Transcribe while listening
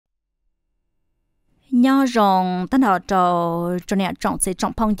nho rồng ta nào trò nè trọng sẽ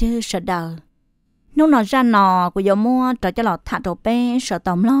trọng phong chứ sợ đời nô nó ra nò của giờ mua trò cho lọ thả đồ bé sợ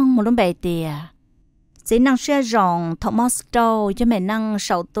tóm long một lúc bề tìa chỉ năng xe rồng thọ Moscow cho mẹ năng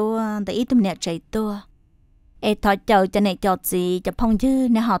sầu tua để ít tụm nè chạy tua ê thọ chờ cho nè cho gì cho phong chứ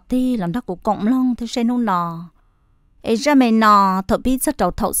nè họ ti làm đó của cộng long thứ xe nô nò ê ra mẹ nò thọ biết rất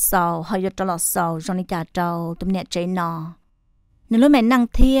trâu thọ sầu hơi cho lọ sầu rồi nè trả trâu tụm nè chạy nò nếu lúc mẹ năng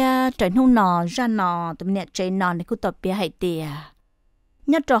thia trời nô nò ra nò tụm nè chạy nò này cứ tập bia hay tìa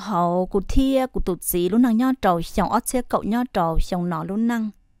nhớ trò hậu của thia của tụt gì lúc năng nhớ trò xong ót xe cậu nhớ trò xong nọ lúc năng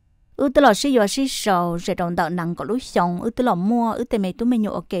từ lò xí giờ xí sầu rồi đồng đợt năng có lúc xong từ lò mua từ mày tụi mình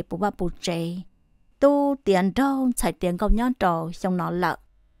nhổ ok bù ba bù trẻ tu tiền đâu xài tiền cậu nhớ trò xong nọ lợ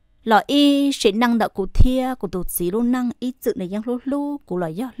lò y sẽ năng đợt của thia của tụt gì lúc năng ít sự này giang lúc lúc của lò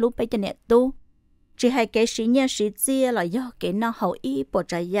do lúc bây giờ nè tu chỉ hai cái xí nha xí chia là do cái nó hậu y bỏ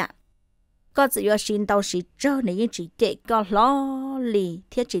trái dạ có sự do xin tao xí trơ này chỉ chạy có lo lì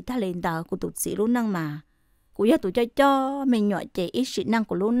thiết chỉ ta lên đợt của tụt gì lúc năng mà của gia tụi cho mình nhỏ chạy ít sĩ năng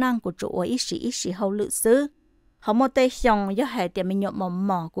của lũ năng của chủ ít sĩ hậu lự xứ họ mua tay xong do hệ tiền mình nhỏ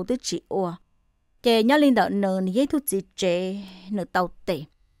mò của tứ chị ủa kể nhớ linh đạo nợ giấy thuốc gì chế nợ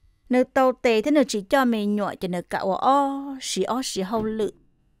tàu tệ thế nợ chỉ cho mình nhỏ cho nợ cả sĩ hậu lự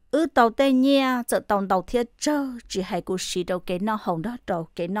tàu tệ nha sợ tàu thiết trơ chỉ hay của sĩ đâu cái nó hồng đó đầu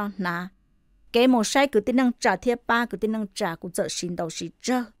cái nó nà cái một sai cứ tin năng trả thiết ba cứ tin năng trả của sợ xin tàu sĩ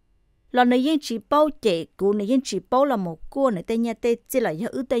trơ là nơi yên chỉ bao chế của nơi yên chỉ bao là một cô nơi tây nhà tây chỉ là do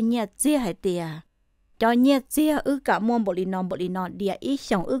tây nhà chia hay tiề cho nhà chia cả môn bộ lì nọ địa ít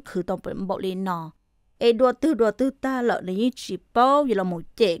xong khử tông bộ lì nọ đua tư ta là nơi yên chỉ bao như là một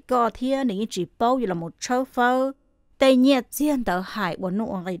chế co thia nơi yên chỉ bao như là một trâu phơ tây nhà chia tờ hải bọn nụ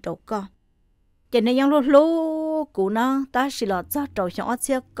ngày đầu co cho nên yang lú của nó ta chỉ là cho trâu xong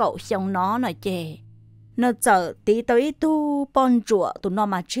chia cậu xong nó là chế nó chờ tí tới tu bon rùa tụi nó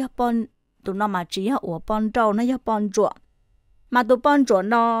mà chỉ ở bon trâu nó do bon rùa mà tụi bon rùa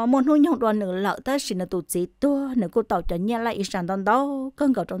nó muốn hôn nhau đoàn nửa lợ ta chỉ là tụi gì tua nửa cô tàu cho nhà lại sản đòn đâu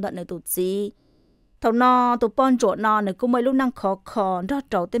cơn cầu trong tận nửa tụi gì thầu nó tụi bon rùa nó nửa cô mấy lúc năng khó đó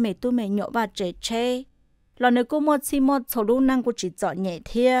trâu tới mày tụi mày nhọ ba chế là nửa cô một số lúc năng cô chỉ chọn nhẹ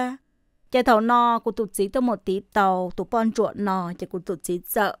thia chạy thầu nó cô tụi gì tới một tí tàu tụi bon rùa nó chạy cô tụi gì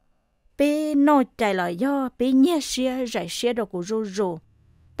sợ bé nói chạy lại do bé nhẹ xe rải xe đồ của rô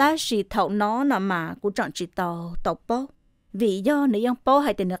ta chỉ thầu nó là mà của chọn chỉ tàu bó vì do nếu yang bó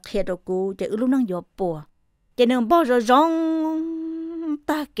hay tiền được hết đồ của chạy lúc năng vô bùa chạy nương bó rồi rong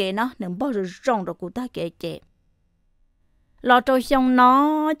ta kể nó nương bó rồi rong đồ của ta kể chạy lò trôi xong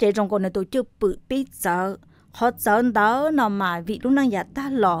nó chạy trong con này tổ chức bự bí sợ họ sợ đó nó mà vì lúc năng giả ta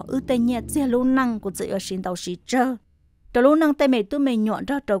lò tên nhẹ xe lúc năng của sự ở xin tàu xí trơ cho lúc năng tay mày tụi mày nhọn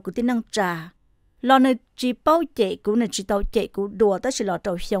ra trâu của tin năng trà lò này chỉ bao chạy của này chỉ tàu chạy của đùa ta chỉ lò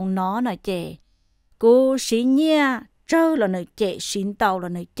trâu xong nó là chạy của xí nha trâu là nơi chạy xin tàu là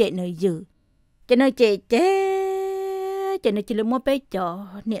nơi chạy nơi dự chạy nơi chạy nơi chỉ là mua bé cho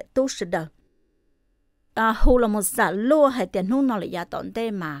nè tu sự đời hù là một xã lúa hay tiền hù nó là giá tọn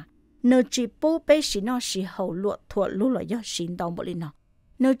tê mà nơi chỉ bố bé xí nó xí hậu luộc thuộc lúa là do xin tàu bộ lên nó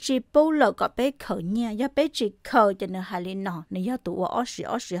nếu chỉ bố lỡ có bé khờ nha do bé chỉ khờ cho nên hai lên nọ nếu do tụ ở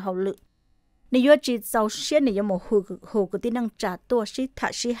xí hậu lự nếu do chỉ giàu xuyên nếu do một hồ của tin năng trả tua xí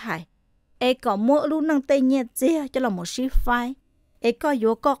thả xí hải có mua luôn năng tây nhẹ dê cho là một xí phai có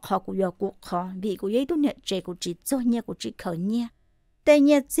yếu có khó của yếu của khó vì của yếu nhẹ chế của chỉ cho nhẹ của chỉ khờ nha tây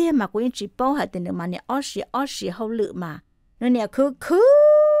nhẹ dê mà của yếu chỉ bố hai tiền mà nè ở xí hậu lự mà nên nè cứ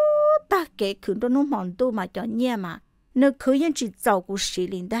ta kể cứ đó nó mòn tu mà cho nhẹ mà nơi khứ dân chỉ giàu của sĩ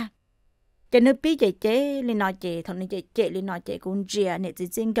linh ta cho nên biết chế lên nói chế thằng này chế lên nói chế cũng rẻ nè chỉ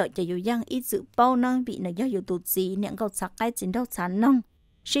riêng gợi chế yêu dân ít sự bao năng bị này do yêu tụt gì nè câu sạc cái chính đâu sản nông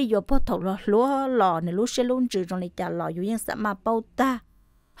sử dụng bao thầu lúa này lúa sẽ luôn trừ trong này trả lò yêu dân sẽ mà bao ta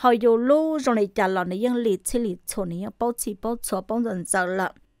họ yêu lúa trong này trả lò này dân liệt chôn này bao chi bao chua bao dần giờ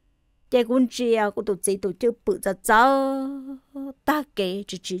lợ chế cũng rẻ của tụt gì tụt chưa bự ra ta kể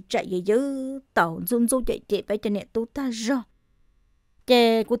chỉ chạy dữ tàu run chạy phải cho nè tu ta rồi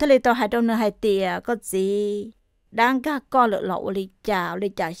kể cụ thể tàu hai đâu nữa hai tiề có gì đang cả co lợ lậu lì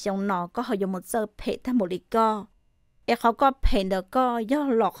chả xong nó có họ dùng một sơ phê thêm một lì co họ có phê được co do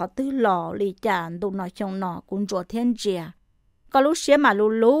lọ họ tư lọ lì chả tụ nó xong nó cũng rùa thiên rìa có lúc xé mà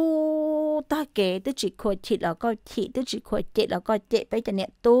lú ta kể tôi chỉ khôi thịt là coi thịt tôi chỉ khôi chạy là coi chạy phải cho nè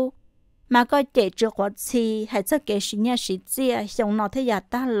tu mà coi chạy trước quá chi hay cho cái sinh nhà sĩ chia xong nó thấy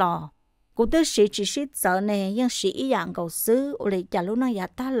ta lò cụ tôi sĩ chỉ sĩ sợ nè nhưng sĩ dạng cầu xứ lấy trả lúc nó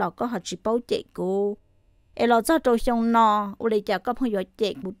ta lò có họ chỉ bao chạy cụ ai lo cho trâu xong nọ u lấy chả có phong gió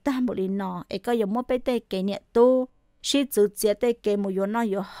chẹt bút tam bút đi nọ ai có giống mua bé tê kê nhẹ tu xí chữ chia tê kê một gió nọ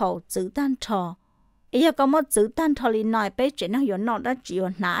gió hậu chữ tan trò ai có mua chữ tan trò đi nọ bé chỉ năng gió nọ đã chỉ gió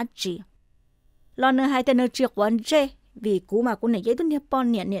nã chỉ lo nữa hai tên nữa chưa quấn chê vì cú mà cú này giấy tôi nhẹ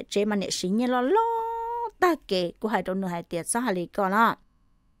bon nhẹ chê mà nhẹ xí nhẹ lo ta kê cú hai trâu nữa hai tiệt sao hai lý con á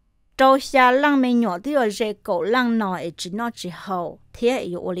trâu xa lăng mê nhỏ thì ở dê cổ lăng nọ ấy chỉ nó chỉ hậu thế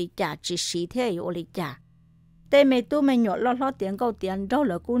ấy ô lý chả chỉ xí thế ấy ô lý chả tê mê tu mê nhỏ lo tiếng câu tiếng đâu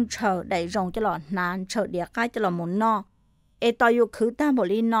là cũng chờ đẩy rồng cho lọ nàn chờ địa cái cho lọ muốn no ê tao yêu khứ ta một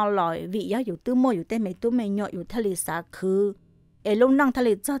ly no lòi vì giáo yêu tư mô yêu tê mê tu mê nhỏ yêu thà lì xá khứ ê lúc năng thà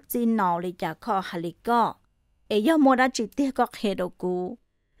lì cho chi nọ lì chả kho hà lì co ê giáo mô đã chỉ tiếc có khề đồ cú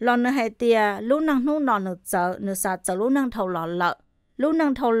lọ nữa hay tia lúc năng nô nọ nửa xa chờ lúc năng thầu lọ lợ lúc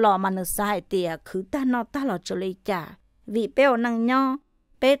năng thầu lọ mà nửa xa hay tia khứ ta nọ ta lọ cho lì chả vì béo năng nho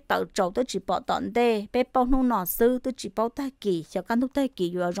bé tự trâu tôi chỉ bỏ tận đê bé bao nô nọ sư tôi chỉ bao tay kỳ cho căn thuốc tay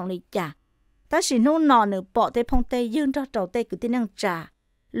kỳ vừa rong lì chả ta chỉ nô nọ nửa bỏ tê phong tê dương cho trâu tê cứ tin năng trà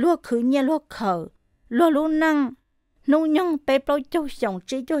lúa khứ nhẹ lúa khờ lúa lúa năng nô nhông bé bao châu sòng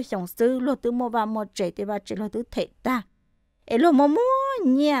trí châu sòng sư lúa tứ mua vào mua trẻ tê ba trẻ lúa tứ thể ta ấy lúa mua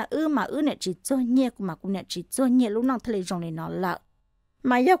nhẹ mà nè chỉ cho nhẹ mà cũng nè chỉ cho nhẹ lúc nào thấy rong này nó lợ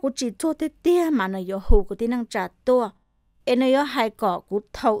mà giờ cũng chỉ cho tê tia mà nó giờ hù của tin năng trà tua em nói hai cỏ cú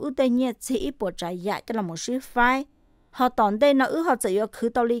thầu ư tây nhẹ chỉ bộ trái dạ cho là một sự phai họ tòn đây nó ư họ chỉ có khứ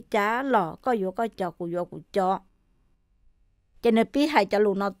tàu ly cá lò có yếu có chó cú cho cho nên biết hai cho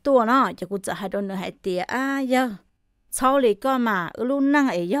lù nó tua nó cho cú chỉ hai đôi nữa hai tiệt giờ sau này có mà ư luôn năng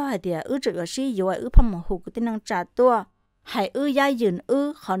ấy do hai tiệt ư chỉ có xí yếu ư phong một hụt cái tính năng trả tua hai ư gia dừng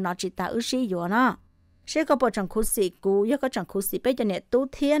ư họ nó chỉ ta ư xí yếu nó sẽ có bộ chẳng khú xì cú do có chẳng khú xì bây giờ nè tú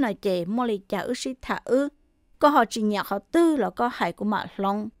thiên này chè mua ly cá ư xí thả ư có họ chỉ nhẹ họ tư là có hải của mặt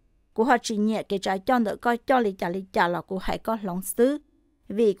long của họ chỉ nhẹ cái trái cho được coi cho lý trả là của hải có long xứ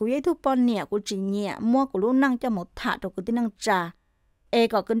vì của giấy thuốc bon nhẹ của chỉ nhẹ mua của lúc năng cho một thả đồ của tin năng trà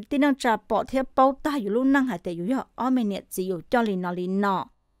có cái tin năng trà bỏ theo bao taอยู่lúc năng hải tệอยู่ở bên nhẹ chỉอยู่cho lý nọ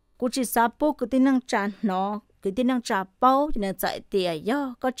của chỉ sa bố của tin năng trà nó cái tin năng trà bao cho nên chạy tiền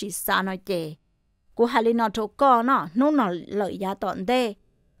do có chỉ sa nói chè của hải lý nọ thổ co nó lợi giá tọn đê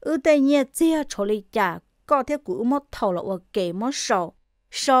tây nhẹ chia cho lý trả có theo cú mất thầu là ok mất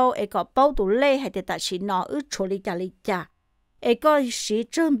sầu ấy có bao tủ lê hay để ta chỉ nó cho lý trả ấy có sĩ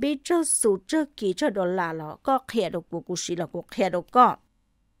trơn biết trơn sụ trơn kỳ trơn đồ là có khẽ đồ của sĩ là của khẽ đồ có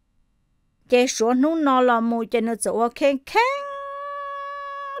cái số nó là một cái nó chỗ khen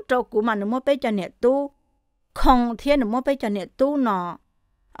cho cú mà nó mất bé cho nè tu không thiên nó mất bé cho nè tu nó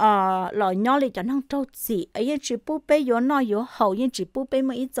lò nhỏ li cho năng trâu gì ấy chỉ bố bé yếu nó yếu hậu nhưng chỉ bố bé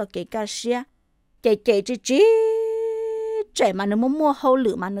mới ít cho cái cá xia cái chỉ trẻ mà nó mua hậu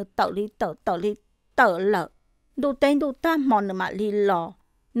lửa mà nó tẩu lợ đồ tên đồ ta mòn nó mà li lò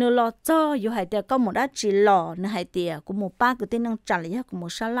nó lò cho yếu hải tiệt có một đá chỉ lò nó hải tiệt cũng một ba cái tên năng trả lại cũng một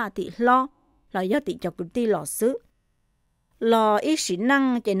salad thì lo là do thì cho cái tí lò sứ lò ít sĩ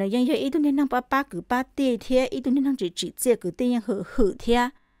năng chỉ nó dân ít tôi nên năng ba cứ ba tia thế ít tôi nên năng chỉ chia cứ tia hử thế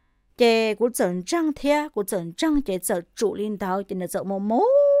cái của trận trăng thế của trận trăng cái trận chủ linh đạo chỉ là trận mô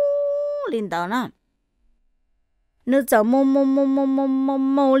linh đạo nè nó trận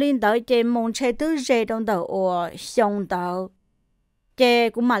mô linh đạo cái mông chơi tứ dễ trong đầu ở sông đạo cái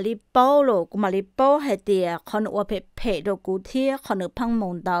của mà li bao rồi của mà li bao hay tiệt còn ở phê đồ cụ thế còn ở phăng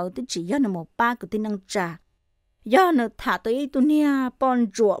mông đạo thì chỉ do nó một ba cái tin năng trả do nó thả tới tụi nia bon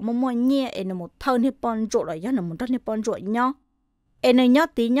ruột mua nhẹ nó một thâu này bon ruột là do nó một thâu này bon ruột nhau nó nhót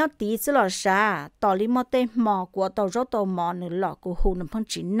tí sẽ là sao tỏ lý mò tên mò của tàu rốt tàu mò nữa lọ của hồ nó phong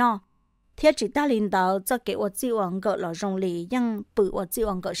chín nó thiết chỉ ta linh đạo cho cái ô chiu ăn gỡ là rong lì nhưng bự ô chiu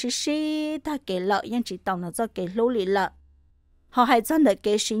ăn gỡ xí ta cái lợi nhưng chỉ tàu nó cho cái lú lì lợi họ hay cho được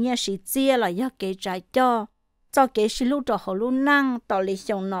cái xí nhẹ xí chia là do cái trái cho cái xí lú trò họ lú năng tỏ lý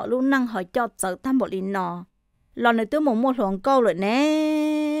xong nọ lú năng họ cho trở tham một lì nọ lần này tôi muốn mua luồng câu rồi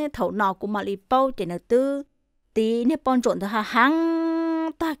nè thầu nọ của mà lì bao chỉ là tư tí nè bon trộn thôi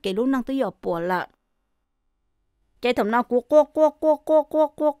hăng ta cái lú năng tôi giờ bỏ lợ cái thầu nọ của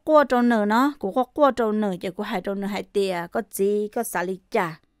trâu nở nó của trâu nở chỉ của hai trâu nở hai tia có gì có xả lì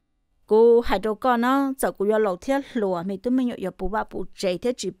chả của hai trâu con nó giờ của giờ lẩu thiết lùa mình tôi mình giờ bù ba bù chế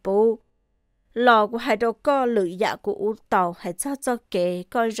thiết chỉ bù lò của hai trâu con lưỡi dạ của u tàu hay cho kế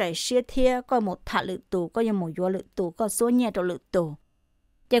coi rải xía thiết coi một thả lưỡi tù coi như một vua lưỡi tù coi số nhẹ trâu lưỡi tù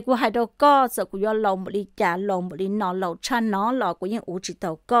chỉ của hai trâu con giờ của giờ lẩu một ly chả lẩu một ly nọ lẩu chan nó lò của những u chỉ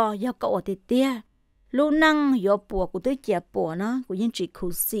tàu con giờ cậu ở tia lũ năng giờ bùa của tôi chè bùa nó của những chỉ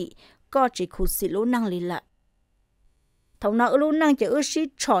khu xị có chỉ khu xị lũ năng lì lạ thầu nào lũ năng chỉ ư xí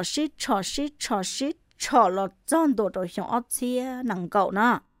cho là chọn đồ rồi xong ớt chia nặng cậu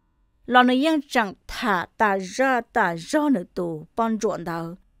nè lo nó yên chẳng thả ta ra nữa tù bon ruộng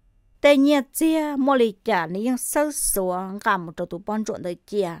đâu tê nhẹ chia mua lì chả nó yên sâu xuống gặm một tù bon ruộng đời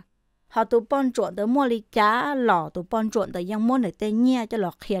chia họ tù bon ruộng đời mua lì chả lò tù bon ruộng đời yên mua nơi tê nhẹ cho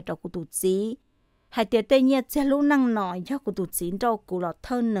lọ khía cho cụ tù chí hai tiệt tê nhẹ chia lú năng nọ cho cụ tù chí đâu cụ lọ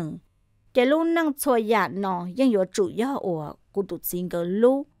thơ nử cái lú năng xôi dạ nọ yên có chủ yếu của cụ tù chí cái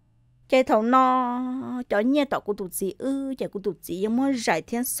lú cái thầu nó cho nhẹ tao cụ tụ gì cái cụ tụ gì nhưng mà giải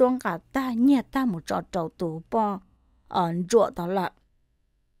thiên xuống cả ta nhẹ ta một trò trâu tụ bò ở ruộng đó là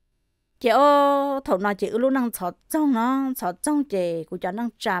cái thầu nó chỉ lúc năng chó trong cái cụ cho năng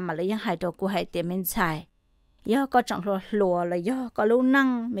trà mà lấy những hai đồ cụ hai tiền mình xài do có trọng lùa là do có lúc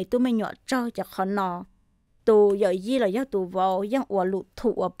năng mấy tụi mình nhỏ trâu cho khó nó tụ giờ gì là do tụ vào những ủa lụt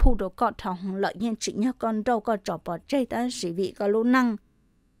thụ ở phu đồ có thằng lợi nhân chỉ nhá con đâu có trò bò chơi ta sĩ vị có lúc năng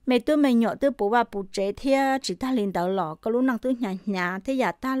mẹ tôi mày nhỏ tôi bố bà bố chế thế chỉ ta lên đầu lò có lúc năng tôi nhà thế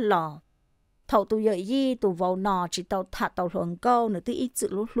giả ta lò thầu tôi dậy gì tôi vào nò chỉ tàu thả tàu luồng câu nữa tôi ít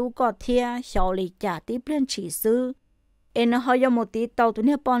sự lúc có thế xào lì chả tiếp lên chỉ sư em nó hơi một tí tàu tôi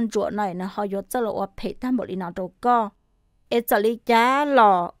nè bon ruộng này nó hơi cho là phải tham một đi nào đâu co em cho lì chả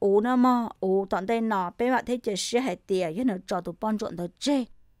lò nó mà toàn đây nọ bé bạn thấy chỉ sẽ hay tiền chứ nó cho tôi bon ruộng tôi chơi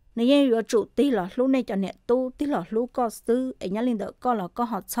nếu như ở chủ tí là lúc này cho nè tu tí là lúc có sư ấy nhá linh đỡ có là có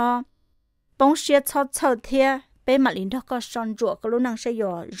họ cho bóng xe cho thia bé mặt linh đó có son ruột có lúc năng sẽ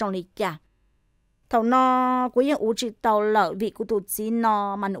dò rong lì chả thầu nó cũng những u chỉ tàu lợ vị của tụt xí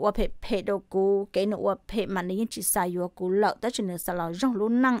nó mà nó phê đâu cú cái nó phê mà nó chỉ xài vô cú lợ tới chỉ nó xài là rong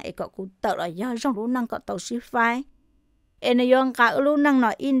lúc năng ấy có cú tàu là do rong lúc năng có tàu xí phai ấy nó dùng cả lúc năng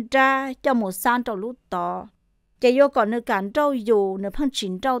nó in ra cho một san tàu lúc to cái yêu còn nơi cản trâu dù nơi phăng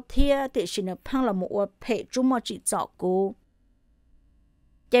chín trâu thia thì chỉ nơi phăng là một phê chúng mà chỉ dọ cú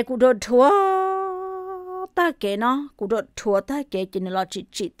cái cú đồ thua ta kể nó cú đồ thua ta kể chỉ là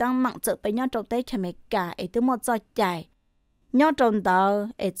chỉ tăng mạng trợ với nhau trâu tết cho mẹ cả ấy từ một giờ chạy nhau trâu tàu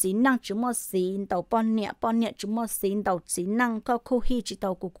ấy chỉ năng chúng một xin tàu bon nhẹ chúng một xin tàu chỉ năng có khu hi chỉ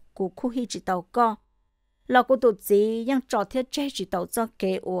tàu cú khu hi chỉ tàu co là cô tụt gì nhưng trò thiết chơi chỉ tàu cho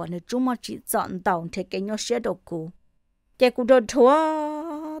kế ủa nếu chúng mà chỉ chọn tàu thì cái nhau sẽ đồ cũ cái cụ đồ thua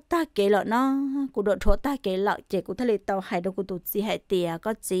ta kể lợ nó cụ đồ thua ta kể lợ cái cụ thấy tàu hay đâu cụ tụt gì hay tiề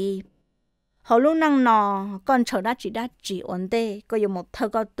có gì họ lúc năng nọ con chờ đã chỉ ổn định có dùng một thơ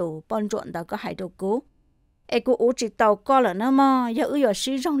có tủ bon ruộng đó có hay đâu cũ ai cụ ủ chỉ tàu co lợ nó mà giờ ở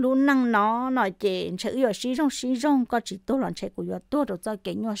xí rong lúc năng nó nói chuyện sẽ ở xí rong có chỉ tôi làm chạy cụ giờ tôi được cho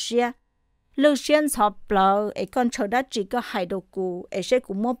cái nhau xe lưu xuyên sọp lợ ấy con chờ đã chỉ có hai đồ cũ ấy sẽ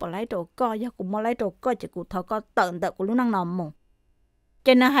cũng mua bỏ lấy đồ co giờ cũng mua lấy đồ co chỉ cụ thọ có tận đợt của lúc năng nằm mù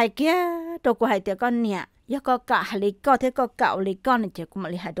cái nào hai kia đồ của hai tiệt con nhẹ giờ có cả hai lý co thế có cạo lý con này chỉ cũng mà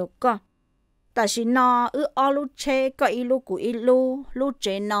lý hai đồ co tại vì nó lúc chế có lúc của lúc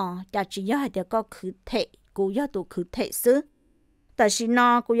chế nó chỉ giờ hai tiệt có khử thể cụ giờ tụ khử thể xứ tại vì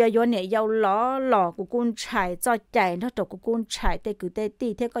nó cũng giờ nè giàu lò của con trai cho chạy nó trộn của con trai tê cứ tê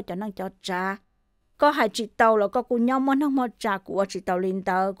tì thế có cho năng cho trả có hai chị tàu là có cùng nhau món năng món trả của chị tàu linh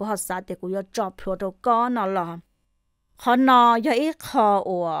tàu của họ xã tê của giờ chọc phiếu đâu có nó là họ nó giờ ít họ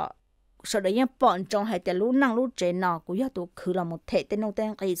sau đấy những bọn trong hai tê lú năng lú chế nó của giờ tụ khử là một thể tên nông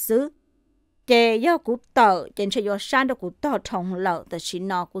tên cái xứ kể giờ của tàu trên chơi giờ sáng đó của tàu trồng lợn tại vì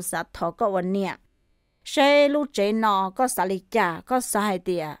nó của xã thọ có vấn nè xe lúc chế nó có xả lì chả có xả hai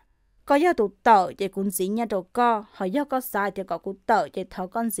tiệt có giờ tụ tợ để cũng dính nhau đồ co họ giờ có xả thì có cụ tợ để thọ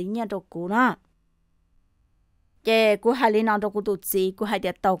con dính nhau đồ cũ nó để cụ hai lý nó đồ cụ tụ gì cụ hai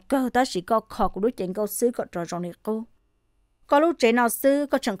tiệt tàu cơ đó chỉ có khó cụ lúc chế câu xứ có trò rong này cô có lúc chế nó xứ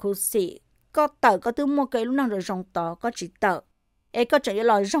có chẳng khu xỉ có tợ có thứ mua cái lúc năng rồi rong tỏ có chỉ tợ ấy có chẳng như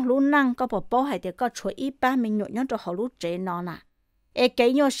là rong lúc năng có bỏ bó hai tiệt có chuối ít ba mình nhộn nhau đồ họ lúc chế nó nè ấy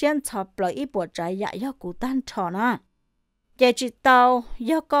cái nhau xuyên chọc lại ít bộ trái dạ do cụ tan trò nè cái chỉ tàu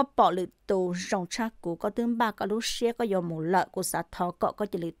do có bỏ lựu tù rong chắc cụ có tương ba có lúc xe có dùng một lợi của xã thọ có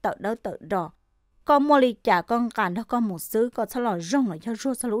chỉ lựu tự đỏ có mua lì chả con càn đó có một xứ có sao là rong là do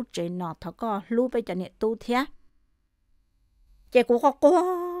rùa sao lú trên nọ thọ có lú bây giờ nè tu thế cái cụ có quá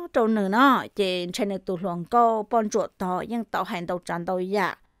trâu nữa nó cái trên này tụ luồng câu bon chuột tàu nhưng tàu hành tàu tràn tàu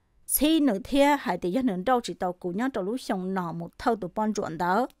dạ khi nửa thia hai tỷ dân nửa đâu chỉ tàu cũ nhá tàu lú xong nọ một thâu tụ bon ruộng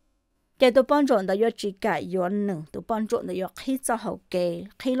đó cái tụ bon ruộng đó do chỉ cả do nửa tụ bon ruộng đó do khi cho hậu kề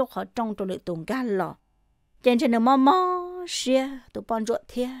khi lúc họ trong tụ lệ tùng gan lò trên nửa mò xia tụ bon ruộng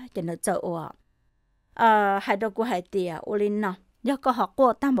thia trên nửa chợ hai đầu của hai tỷ ô linh nọ do có họ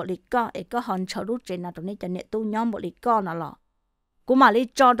qua tam một lịch co ấy có hòn chậu lú trên nào tụ này trên nè tu nhóm một lịch co nọ lò cú mà đi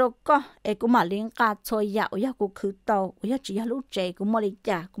cho đâu có, ấy cú mà liên cá chơi dạo ya cú khử tàu, ya chỉ ya lúc trẻ cú mà đi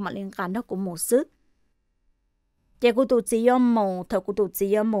chả, cú mà liên cá đó cú một sức, chỉ của tụi chị yếm mù thầu của tụi chị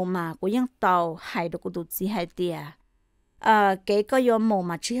yếm mù mà của những tàu hay được của tụi chị hay tiệt cái có yếm mù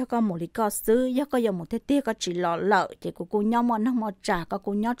mà chỉ có một lý có xứ yếu có yếm mù thế tiệt có chỉ lọ lợ chỉ của cô nhau mà nó mà trả có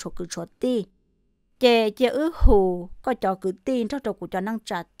cô nhau chỗ cứ chỗ ti chỉ ứ hù có cho cứ tin cho chỗ của cho năng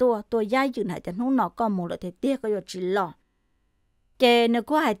trả tua giá dừng lại cho nó có một lợi thế tiệt có yếm chỉ lọ chỉ nếu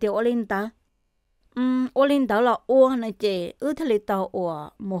có hai tiểu linh ta ô linh tàu là ô này chị thế là tàu ô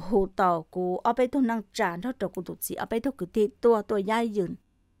một hồ tàu của ở bên thôn năng tràn đó của tụi chị ở bên thôn cứ ti tua dài dừng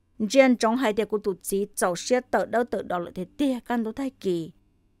riêng trong hai địa của tụi chị giàu xe tự đó là thế tia căn tôi thấy kỳ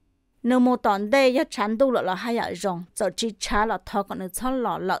nếu một tuần đây giá chán tu là hai ở rồng giờ chỉ trả là thọ còn được cho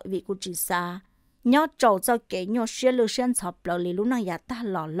lọ lợi vị của chị xa nhớ trâu cho cái nhớ xe lưu sen chọc lợi lý lúc năng giá ta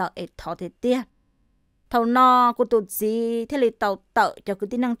lọ lợi thọ thế tia thầu nọ của tụi chị thế là tàu tự cho cứ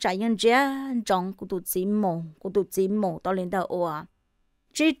tin năng trái nhân giá trong của tụi chị mồ tao lên đầu ủa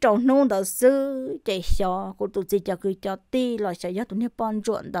chỉ trồng nông đầu sư chạy xó của tụi chị cho cứ cho ti loại sẽ cho tụi nó bón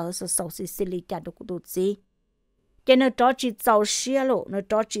ruộng đầu sầu xì lì cả được của tụi chị cái nơi đó chỉ giàu xe lộ nơi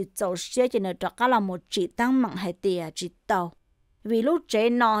đó chỉ giàu xe cái nơi đó cả là một chỉ tăng mạng hay tiền chỉ tàu vì lúc trẻ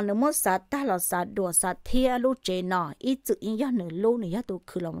nọ nếu muốn sát ta là sát đùa sát thia lúc trẻ nọ ít tự nhiên do nửa lúc này tụi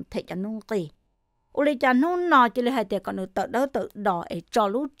cứ làm thạch cho nông kỳ uli cha nông nọ chỉ là hai tiền còn được tự đỏ ấy cho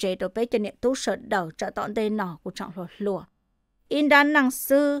lúc trẻ rồi bé cho niệm tu sợ đầu trả tọn đây nọ của trọng lùa in đan năng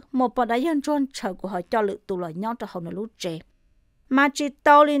sư một bộ đại dân trôn chờ của họ cho lự tụ lời nhau cho hậu nửa lúc trẻ mà chỉ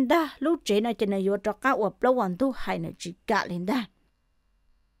tao lên đa lúc trẻ này chỉ là vô cho các uập lâu hoàn tu hay là chỉ cả lên đa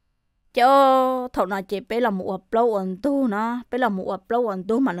cho thầu nào chỉ bé là một uập lâu hoàn tu nó bé là một uập lâu hoàn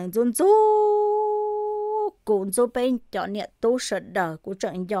tu mà lần run rú cũng giúp bé cho niệm tu sợ đầu của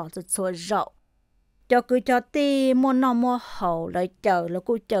trận nhỏ rất xua rậu cho cứ cho ti mua nọ mua hậu lại chờ là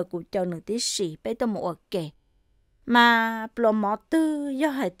cô chờ nửa tí xỉ bé tao một kể mà plom mỏ tư do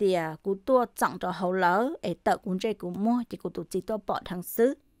hai tia của tua chặng cho hậu lỡ ấy tự cũng chơi cũng mua chỉ của tụi chị tôi bỏ thằng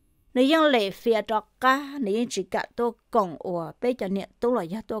xứ nếu như lệ phía cho cá nếu như chỉ cả tôi cộng ủa bé cho niệm tôi là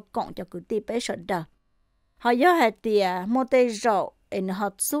do tôi cộng cho cứ ti bé sợ đờ họ do hai tia mua tê rậu ấy họ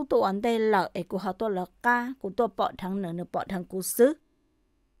số tôi ăn đây lỡ ấy của họ tôi là cá của tôi bỏ thằng nữa bỏ thằng của xứ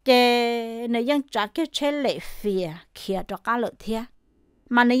cái nếu như trả cái chế lệ phía kia cho cá lợi thiệt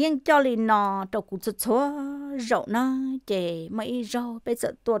mà nếu như cho lì nọ cho cụ chút số rậu nó chè mấy rau bây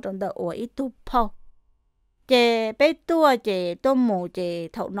giờ tua trong đời ủa ít tu phao chè bây tua chè tôm mù chè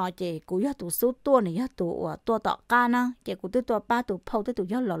thậu nọ chè cụ yếu tu số tua này yếu tu ủa tua tọ ca nó chè cụ tu tua ba tu phao tu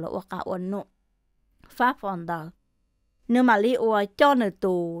yếu lò ủa cả ổn nụ pháp phòng đời nếu mà li ủa cho người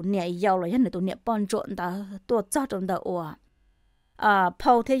tu nhẹ giàu là nhân người tu nhẹ bon trộn ta tua cho trong đời ủa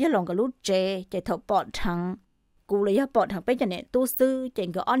phao thế yếu lòng cái lút chè chè thậu bọn thằng cú lấy bọn thằng bé cho nên tu sư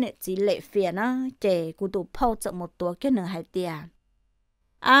chèn cái on chỉ lệ phiền á chè cú tu phao chậm một tuổi cái nửa hai tiền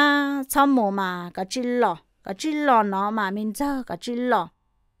sau mùa mà cái chỉ lò nó mà mình giờ cái chỉ lò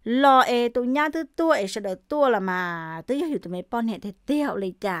tụi nhá thứ tuổi sẽ được tua là mà tới giờ tụi mấy bọn này thì tiêu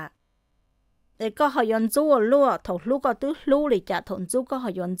lấy trả để có họ dọn chú luôn thầu lúc có tứ lu lấy trả thầu chú có họ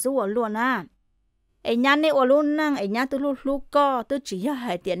dọn chú luôn á nhá này ở luôn năng nhá từ lúc co từ chỉ cho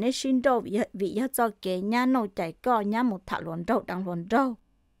hai tiền này xin đâu vì cho cái nhá nấu chảy co nhá một thả luồn đâu đang luồn đâu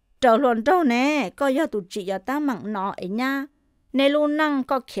trở luồn đâu nè coi cho tụi chị cho ta mặn nọ nhá này luôn năng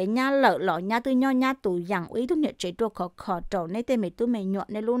có khé nhá lợ lọ nhá từ nho nhá tụi dạng ấy tụi nhẹ chế đồ khó trầu này tên mày tụi mày nhọn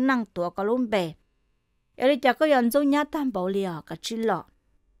này luôn năng tụi có luôn bè ở đây chả có dọn dâu nhá tam bảo liều cả chi lọ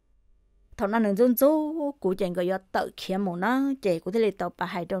thằng nào nương dâu dâu cụ chèn có tự khé một nó chế cụ thế là tàu bà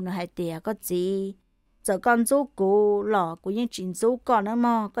hai đâu nó hai tiền có gì giờ con chú cụ lò của những chuyện chú con nữa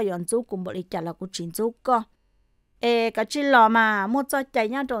mà có dọn chú cùng bọn đi trả là của chuyện chú con cái chuyện lò mà mua cho chạy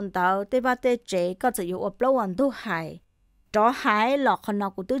nhá tròn tàu tê ba tê chế có sử dụng ốp lâu hoàn thu hải chó hải lò con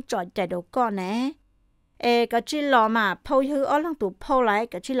nào của tứ trò chạy đầu con nè cái chuyện lò mà phơi hư ở lăng tủ phơi lại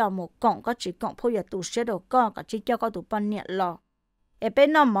cái chuyện lò một cọng có chỉ cọng phơi ở tủ xe đầu con cái chuyện cho có tủ pan nhẹ lò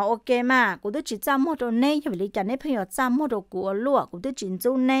bên nó mà ok mà của tứ chỉ ra mua đồ này vì lý trả này phơi ở ra mua đồ của lúa của tứ chuyện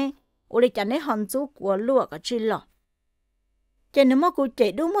chú này ủa để này hòn chú của lúa cái chi lọ cho nên mà cô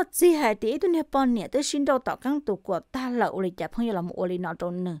chạy đúng một gì hay tí tôi nghe bọn nè tôi xin đâu tạo căng tụ của ta là ủa để trả phong như là một ủa để nọ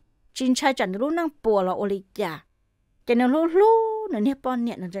trốn nữa chính trai chẳng lúc năng bùa là ủa để trả cho nên lúc nữa nghe bọn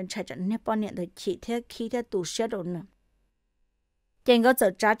nè nó chân trai chẳng nghe bọn nè thì chỉ theo khi theo tụ xe đồ nữa cho nên có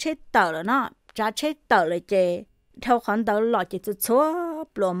giờ trả chết tờ rồi nó trả chết tờ rồi chị theo khoản tờ lọ chị tụt số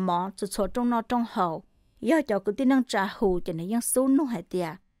bùa mỏ tụt số trong nó trong hậu giờ cho cứ tin năng trả hù cho nên yang số nó hay tiệt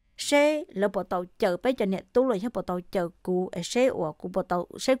xe lỡ bộ tàu chờ bây giờ nè tu rồi bộ tàu chờ cụ xe của cụ bộ tàu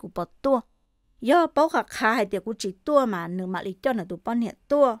xe của bộ tua do bao khạc khá hay tiệt cụ chỉ tua mà nửa mà lý cho là tụ bao nè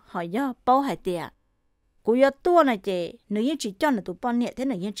tua hỏi do bao hay tiệt cụ do tua này chị nếu như chỉ cho là tụ bao nè thế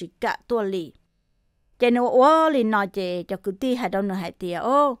này như chỉ cả tua lì chị nó ô liền nọ chị cho cứ ti hai đâu nữa hai tiệt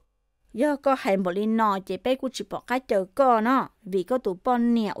ô giờ có hai một liền nọ chị bé cũng chỉ bỏ cái chờ co nó vì có tụ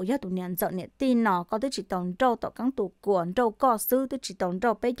bọn nẹo giờ tụ nẹo sợ nẹo tin nọ có tới chỉ tòng trâu tọ cắn tụ cuộn trâu co sư tới chỉ tòng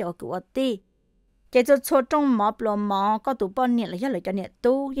trâu bé cho cứ ti chị cho số trong mỏ lò mỏ có tụ bọn nẹo là giờ lại cho nẹo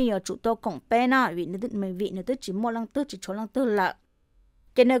tu nhưng giờ chủ tô cổng bé nó vì nó tự mình vị nó tới chỉ mua lăng tư chỉ cho lăng tư là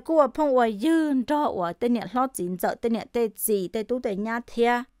cái này cô phong ở dương cho ở tên nẹo lo chín giờ tên nẹo tên gì tên tú tên nhá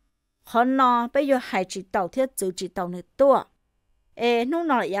thia họ nó bây giờ hai chỉ tàu thiết chữ chỉ tàu này tua ê nó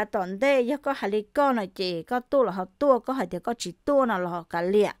nói là toàn đây giờ có hai lý con là chỉ có tua là họ tua có hai thì có chỉ tua nào là họ cả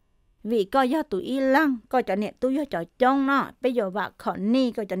liệt vì có giờ tụi y lăng có cho nẹt tu giờ cho trong nó bây giờ bà khỏi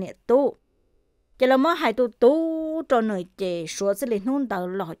ni có cho nẹt tu chỉ là mới hai tu cho người chỉ số sẽ lên hôn tàu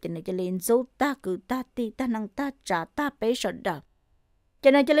lọ chỉ này chỉ lên dấu ta cứ ta ti ta năng ta trả ta bé sợ đờ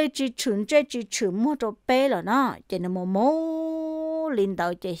cho nên chỉ lấy chỉ chửi mua cho bé rồi nó chỉ là mô lên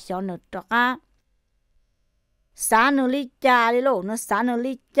tàu chỉ cho nó trọ á sáng nó đi cha đi lỗ nó sáng nó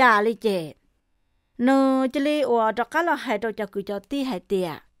đi cha đi chè nó chỉ lấy ở trọ cá là hai trọ cho cứ cho ti hai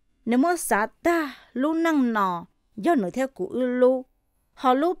tiệt nếu mà sáng ta lu năng nọ do nó theo cụ lu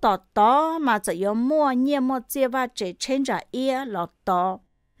họ lu tỏ mà chỉ có mua nhiều mua chia và chỉ trên trả ia lọt tỏ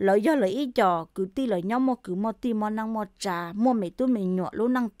lợi do lợi ý cho cứ ti lợi nhau mua cứ mua ti mua năng mua trà mua mấy túi mấy nhọ lu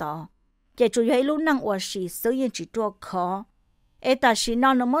năng tỏ chỉ chủ yếu lu năng ở xí sử dụng chỉ cho khó ê ta xí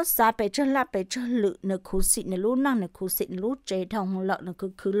nó mất giá bể cho lạ bể cho lự nó khu xịn nó lu năng nó khu xịn lu chế thông lợn nó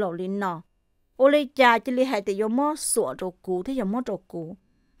cứ lộ lên nó ô lấy cha chỉ lấy hai tỷ yo mua sủa đồ cũ thế yo mua đồ cũ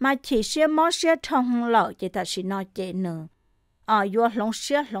mà chỉ xe mua xe thông lợn chỉ ta xí nó chế nữa yo long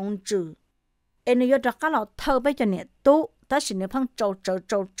xe long trừ ê nó yo cho cá lọ thơ bây giờ nè tú ta xí nó phăng trâu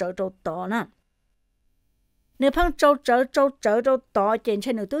tỏ nè nếu phăng trâu tỏ trên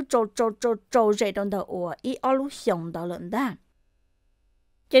trên nó tú trâu dễ đông đầu ủa ý ở lúc sống đầu lợn ta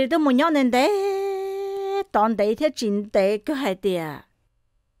chỉ tôi muốn nhau nên đấy tòn đấy theo chính đấy có hai tiệt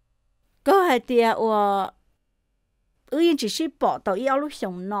yên chỉ ship bỏ tàu yêu lúc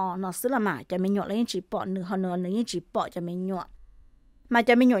sống nó xứ là mà cho mình nhọ lên chỉ bỏ nửa họ nửa yên chỉ bỏ cho mình nhọ mà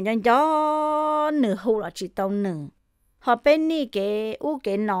cho mình nhọ nhân gió nửa hù là chỉ tàu nửa họ bên ní cái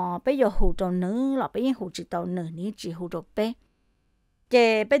nọ bây giờ hù tàu nửa là bây giờ hù chỉ tàu nửa ní chỉ hù tàu bé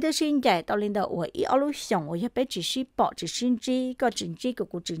chị bây giờ xin chạy tàu lên đầu ở yêu lúc sống ở bây chỉ ship bỏ chỉ xin chi có chính chi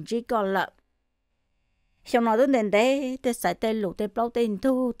của chính chi có lợ xong nó đến đây để xài tay lụt tay bao tay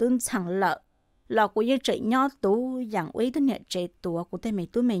thu tương chẳng lợ lọ của những trẻ nhỏ tú dạng uy tới nhẹ trẻ tuổi của tay mày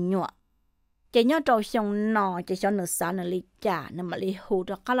tú mày nhọ trẻ nhỏ trâu xong nọ trẻ cho nửa sáng nửa ly chả nửa mà ly hù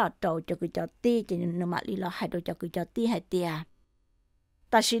cho các lọ trâu cho cứ cho ti chỉ nửa mà ly lọ hai đôi cho cứ cho ti hai tia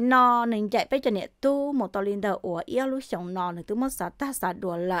ta xin nọ nên chạy bây giờ nhẹ tú một tàu lên đầu ủa yêu lúc xong nọ nửa tú mất sát ta sát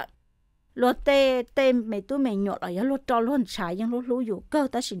đùa lợ lúa tê mày tú mày nhọ là lúa cho luôn trái nhưng lúa dụ cơ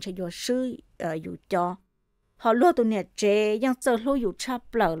ta xin cho dụ sư dụ cho họ lúa tụi nhẹ chế nhưng giờ lúa dụ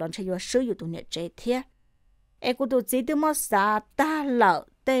chắp lợ lần cho dụ sư dụ tụi nhẹ chế thiệt em cũng tụi chỉ tụi mất sát ta lợ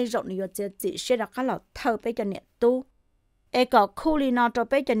tê rộng nhiều chế chỉ sẽ là cái lọ thơ bây giờ nhẹ tu em có khu li nó cho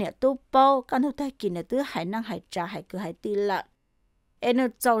bây giờ nhẹ tu bao cái thứ thay kỳ này tứ hải năng hải trà hải cứ hải tì lợ em nó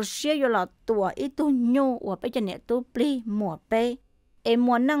giàu xe vô lọ tuổi ít tu nhu và bây giờ nhẹ tu pli mùa bê em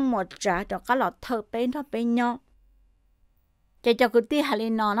muốn năng mùa trà cho cái lọ thơ bê nó bê nhau chị cho cứ ti hải li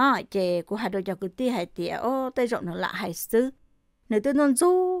nó chị cũng hải đồ cho cứ ti hải tía ô tê rộng nó lạ hải sư nếu tôi non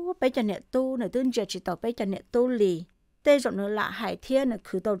du bây giờ nhẹ tu nếu tôi chỉ tàu bây giờ nhẹ tu lì tê rộng nó lạ hải thiên nó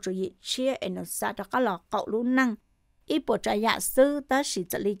cứ tàu注意 chia em nó xa cho các lọ cậu luôn năng ít bộ trái dạ sư ta chỉ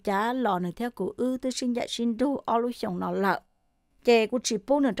dẫn lý giá lọ này theo cụ tôi xin dạ xin đu ở lúc sống nó lợ chị cũng chỉ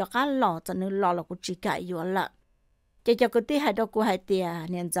bố nữa cho các lọ cho nên lọ là cũng chỉ cãi vô lợ chị cho cái tí hải đâu của hải tìa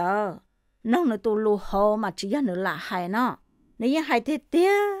nên giờ nó nó tu lù hồ mà chỉ là nó lạ hải nó nếu hải thế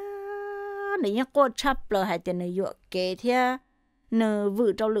tía nếu cô chấp lờ hải tìa nó dụ kế thia nó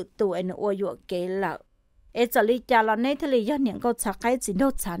vự trong lự tù nó ua dụ kế lợ ê giờ lý cha là nấy thế lý do những câu trả cái gì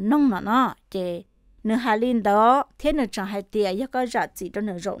đâu trả nông nó chị nửa hai linh đó thế nửa chẳng hai tia do có giá trị cho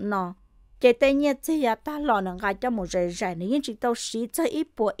nửa rộng nó chị tay nhiệt thì ta lò nửa gai cho một rải nửa những chỉ tao xí cho ít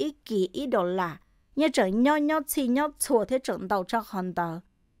bộ ít kỳ ít đồ là như trở nhau chi nhau chùa thế trận tàu cho hòn tàu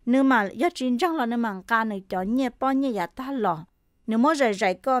nửa mà do chính trang là nửa mảng ca nửa cho nhiệt bao nhiêu giá ta lò nửa mỗi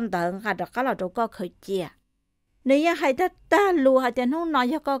rải con tàu gạt được cái là đồ có khởi chia nếu hai ta lùa hai tiền không nói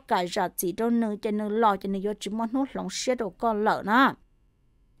cho có cái giá trị đâu nữa cho nên lo cho nên do chỉ muốn nó lòng xe đồ con lợn á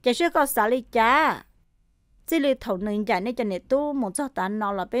chỉ sẽ có xả lý cha chỉ lý thầu nên giải nên cho nên tu một số ta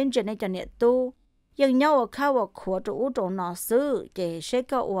nó là bên trên nên cho nên tu nhưng nhau ở khâu ở khóa chỗ nó xứ chỉ sẽ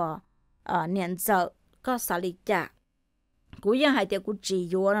có ở niệm sợ có xả lý cha cú yang hai tiền cú chỉ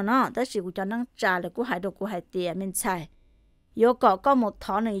vô nó đó chỉ cú cho năng trả là cú hai đồ cú hai tiền mình xài yo có một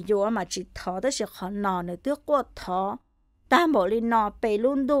thọ này yo mà chỉ thọ tới sự khó nọ nữa tước qua thọ ta bỏ lên nọ bể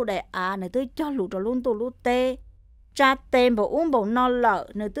luôn đủ để nữa tước cho lũ rồi luôn đủ lũ tê cha tên bộ uống bộ no lợ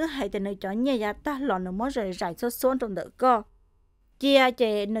nữa tước hay thì nữa cho nhẹ giá ta lọ nữa mới rồi rải cho xuống trong đỡ co chia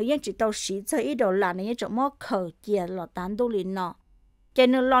chè nữa yên chỉ tàu xí chơi ít đồ là nữa chỗ mới khờ chia lọ tán đủ lên nọ chè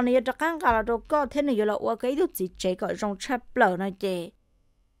nữa lọ nữa cho căng cả là đồ co thế nữa là uống cái thứ gì chế gọi rong chắp lợ này chè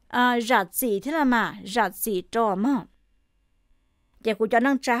rạt gì thế là mà rạt gì cho mà giờ cô cho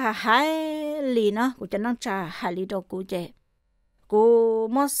năng trà hai lì nó cô cho năng trà hai lì đồ cô chè cô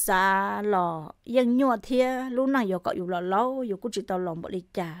mất xa lò yên nhua thia lúc nào giờ cậu lò lâu giờ cô chỉ tao lòng một lì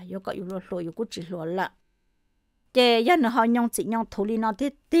trà giờ cậu lò lò giờ cô chỉ lò lạ chè giờ nó họ nhong chỉ nhong thủ lì nó thế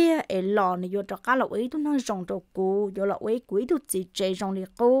tia ở lò này giờ cho cá lò ấy tôi nói rong đồ cô giờ lò ấy quý tôi chỉ chạy rong lì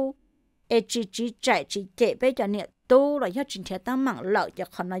cô chỉ chạy chỉ chạy bây giờ nè tôi là do chuyện thiệt tăng mạng lợi cho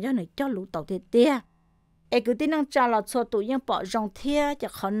khả năng do này cho lũ tàu thế tia cứ tin năng trả là cho tụi nhân bỏ rong thia cho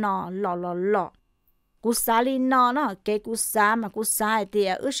khả năng lọ cú xá li nó cái cú xá mà cú xá thì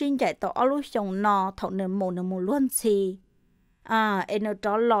ước sinh chạy tàu ở lúc chồng nó thầu nửa mù luôn chi em nó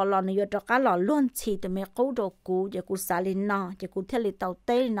cho lọ này cho cá lọ luôn chi từ mấy cú đồ cú giờ cú xá li nó giờ cú theo li tàu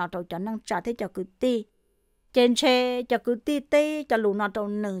tê nó tàu cho năng trả thế cho cứ ti trên xe cho cứ ti tê cho lũ nó tàu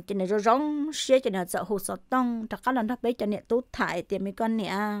nửa cho này rồi rong xe cho này sợ hồ sợ tông cho cá lọ nó bé cho nè tốt thải thì mấy con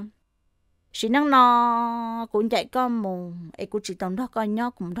nè chỉ năng nó cũng chạy con mù em cũng chỉ tông đó con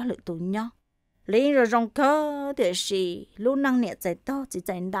nhóc cũng đó lựa tụi nhóc lấy rồi rong cơ thì chỉ luôn năng nhẹ chạy to chỉ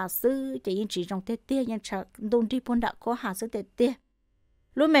chạy đào sư chỉ rong tê tê nhưng chắc đồn đi bốn đạo có hà sư tê tê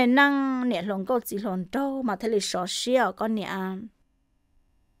lúc mẹ năng nhẹ lòng câu chỉ lòng đâu mà thấy lịch sọ xia con nhẹ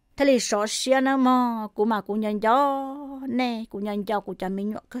thấy lịch sọ xia nữa mà cũng nhận gió nè cũng nhận gió cũng cho mình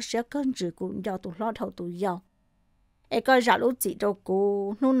nhọ cái xia cơn chữ cũng gió tụi lo thầu tụi gió ai coi giả lúc chỉ đâu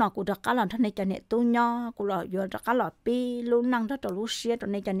cô lúc nào cũng được cá lợn thân này cho nhẹ tu nho cũng là vừa được cá lợn pi lúc năng đó cho lúc xia cho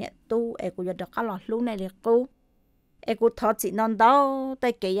này cho nhẹ tu ai cũng vừa được cá lợn lúc này liệt cô ai cũng thọ chỉ non đâu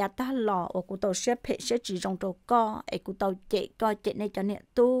tay kể ya ta lọ ở cũng tàu xếp hệ xếp chỉ trong đầu co ai cũng tàu chạy coi chạy này cho nhẹ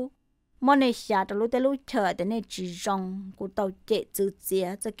tu món này xả cho lúc tới lúc chờ tới này chỉ trong cũng tàu chạy chữ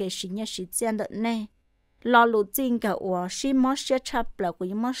chia cho cái sinh nhật sinh nhật được nè lọ lụt chính cả ở xí mót xếp chắp là cũng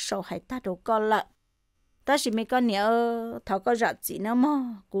những mót sầu hay ta đầu co lại ta chỉ mấy con nhớ thảo có rạ gì nữa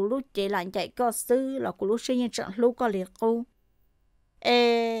mà cú lúc chạy lại chạy có sư là cú lúc sinh nhật trận lúc có liệt cô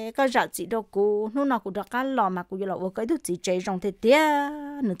có rạ gì đâu cú lúc nào cũng được cá lò mà cú là cái thứ gì chạy rong thế tía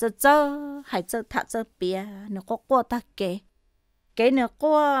nữa chơ hay chơ thả chơ bia nữa có qua ta kể nữa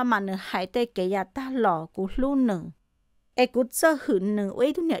qua mà nữa hay tê kể ya ta lò cú lúc nữa cú chơ hử nữa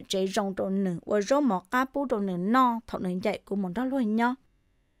ấy thứ nhẹ chạy rong đồ nữa ở rong mỏ cá bù đồ nữa no thọ nữa chạy cú muốn đó luôn nhá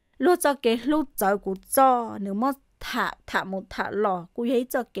lúc cho cái lúc giờ của cho nếu mà thả một thả lò cũng thấy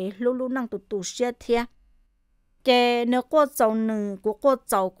cho cái lúc năng tụt xe thế cái nếu qua dầu nửa của qua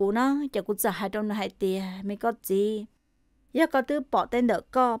dầu của nó chỉ cũng giờ hai đồng hai tiền mấy có gì giờ có thứ bỏ tên đỡ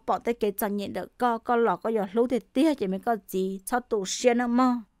bỏ tên cái chân nhện đỡ có lò có giờ lúc thì tia chỉ mấy có gì cho tụt xe nữa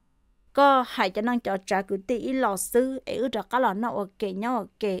mà có hai cho năng cho trả cứ tí lò sư ấy được cái lò nó ok nhau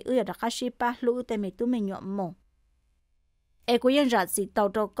ok được cái ship ba lúc thì mấy tụi mình nhộm mồ em cũng yên rạt gì tàu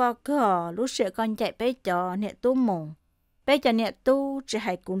trâu co cơ lúc sẽ con chạy bé cho nè tu mù bé cho nè tu chỉ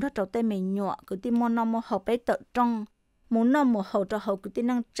hay cũng rất trâu tay mình nhọ cứ tim mòn nó mò hộp bé tự trong muốn nó mò hộp cho hộp cứ tin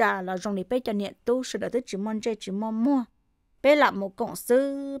năng trà là dùng để bé cho nè tu sẽ đợi tới chỉ mòn chơi chỉ mòn mua bé làm một cộng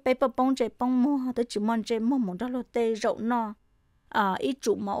sư bé bông bông chơi bông mua tới chỉ mòn chơi mua một đó lô tê rậu no ít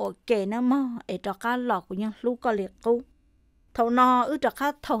chủ màu ok nữa mà em cho cá lọ của nhau lúc có liệt cô thầu no cho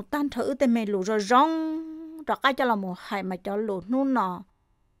cá thầu tan thử tên mày lù rồi rong đó cái cho là một hải mà cho lụt nôn nọ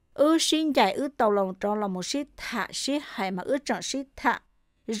xin chạy tàu lòng cho là một xí thả xí hải mà chọn xí thả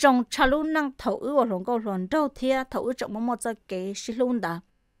rong cha luôn năng thầu ở lòng câu lòng đâu thia thầu trong một giờ kế xí luôn đã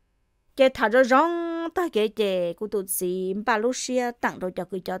cái thả cho rong ta cái của tụi chị ba lúc xia tặng đồ cho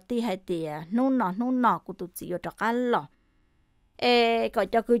cứ cho ti hay tiề nôn nọ của tụi chị cho cá lọ gọi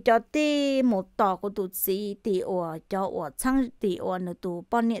cho cứ cho ti một tỏ của tụi chị ti ở cho ở sang ti ở nữa tụi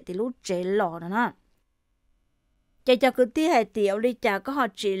bọn nhẹ thì lúc chế lọ nữa chạy cho cứ tí hai tiểu đi chả có họ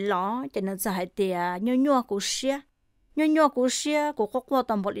chỉ ló cho nên giờ hai tiểu nhua của xe của các qua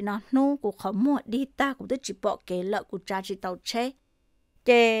toàn bộ đi nó nu của khó mua đi ta cũng tới chỉ bỏ cái lợ của cha chỉ tàu chế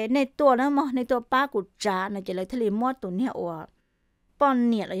cái này tua đó mà này tua ba của cha này chỉ lấy thế liền mua tụi nhẹ ở bọn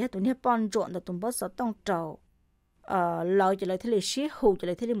nhẹ là tụi nhẹ bọn trộn là tụi bớt sợ tông trầu lợ chỉ lấy thế liền xí hù chỉ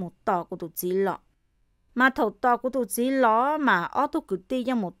lấy thế liền một tỏ của tụi chị lọ mà thầu tỏ của tụi chị ló mà ở tụi cứ ti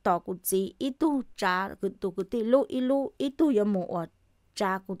cho một tỏ của chị ít tu trả tụi cứ ti ít tu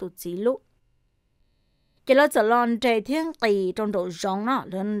trả của tụi chị lúc của tụi chị lúc chỉ là giờ lon trẻ thiên kỳ trong độ rong nó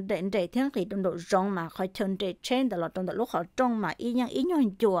lên đến trẻ thiên kỳ trong độ rong mà khỏi chân trẻ trên đó là trong độ lúc họ trong mà ý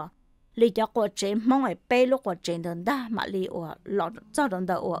nhân chùa lý cho qua trẻ mong ai bay lúc qua trẻ đơn đa mà lý ở lọt cho đơn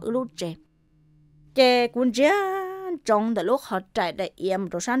đa ở lúc trẻ trẻ cũng trẻ trong độ lúc họ chạy đại em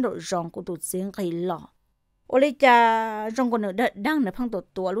độ sáng độ rong của tụt riêng kỳ lọ ở lý cha trong con nữa đang là phong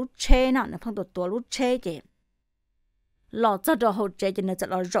tổ lúc trẻ nó là phong tổ lúc trẻ trẻ lọ cho đồ hậu chế cho nên cho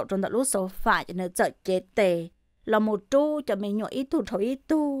lọ rộng trong đó lúc số phải cho nên chợ chế tề là một chú cho mình nhỏ ít tu thôi ít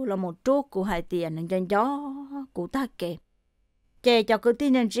tu là một chú của hai tiền nên chân gió của ta kể chế cho cứ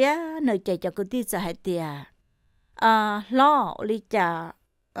tin nhân chế nơi chế cho cứ tin cho hai tiền lo đi chả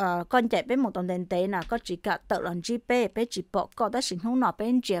con chạy bên một tuần tiền tế nào có chỉ cả tự làm chi bé chỉ bỏ có đã sinh không nọ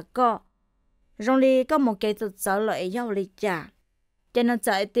bên chế có rồi đi có một cái tự sợ lợi nhau đi chả cho nên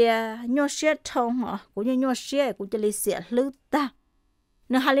chạy tia nhô xe thông hả cũng như nhô xe cũng cho lấy xe lướt ta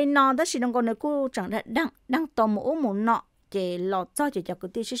nếu hai lên nọ đó chỉ đồng còn nếu cô chẳng đã đang tò mò một nọ chỉ lọt cho chỉ cho cái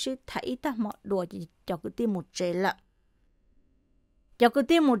tia xí thấy ta mọi đùa chỉ cho cái tia một chế lợ cho cái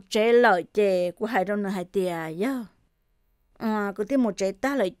tia một chế lợi chỉ của hai đồng nữa hai tia nhá cái tia một chế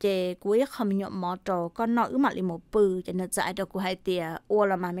ta lợi chỉ của ấy không nhộm mỏ trò con nọ ứ mặt đi một bự cho nên chạy được của hai tia ô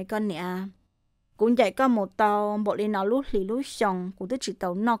là mà mấy con nè cũng chạy có một tàu bộ đi nó lút lì lút xong cũng tức chỉ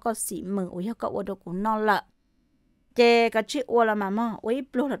tàu nó có xỉ mờ ôi cậu ở đâu cũng nó lợ chè cái chiếc ô là mà ôi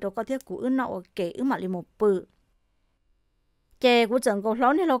blo là đâu có thiết của nó ở kể mà đi một bự chè của chẳng có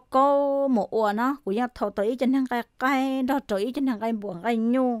lớn này là có một ô nó cũng như thầu tới trên hàng cái đó tới trên hàng cái buồn cái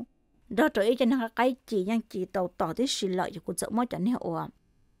nhu đó tới trên hàng cái chỉ nhang chỉ tàu tỏ tới xì lợi của chẳng mới chẳng hiểu ô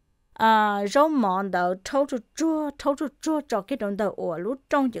rau mòn đầu thâu chua cho cái đồng đầu ô lút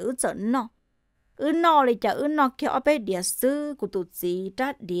trong chữ dẫn nó nó lại chả nó kia ở bên địa sư của tụt gì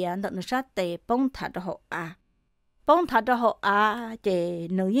ra địa tận nó sát tệ bông thả cho họ chỉ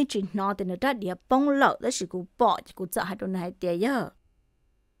nếu như chuyện nó thì nó ra địa bông lợ đó chỉ của bỏ chỉ của chợ hai đôi này tiền nhớ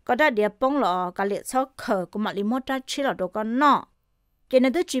có ra địa bông lợ cả liệt sau khờ của mặt li mót ra chỉ là đồ con nọ chỉ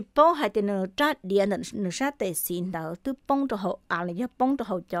nên tôi chỉ bông hai tiền nó ra địa nó sát tệ xin đó tôi bông cho họ là do bông cho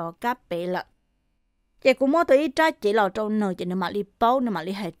họ cho các bé lợ chỉ của mót tôi ra chỉ là trong nợ chỉ nó mặt li bông nó mặt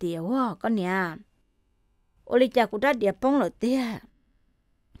li hai tiền quá con nhà ô li cha cũng đã địa bông rồi tia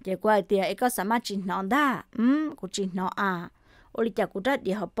chỉ qua tia ấy có sao mà chỉ nó đã cũng chỉ nó ô li cha cũng đã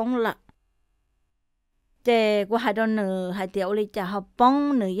địa học bông lợ chỉ qua hai đôi nửa hai tia ô li cha học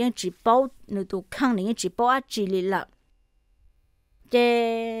bông nửa yang chỉ bao nửa tụ khang nửa yang chỉ bao chỉ li lợ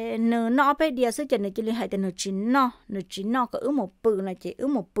chỉ nửa nó bé địa sức chỉ nửa chỉ li hai tia nửa chỉ nó có một bự là chỉ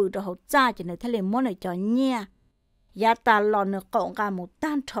một bự rồi học cha chỉ nửa thay liền món này cho nhẹ giá ta lò nửa cộng cả một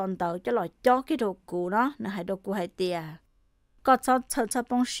tan tròn tàu cho lò cho cái đồ cũ đó nửa hai đồ cũ hai tia có cho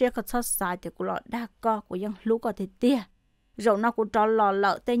bông xe có cho xài thì của lò đa co của dân lú có thể tia rồi nó cũng cho lò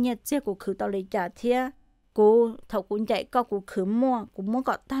lợ tê nhẹ chia của khử tàu lấy trả thia của thầu cũng chạy co của khử mua cũng muốn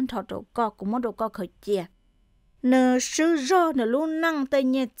có tan tròn đồ co cũng muốn đồ co khởi chia nửa sư rô nửa lú năng tê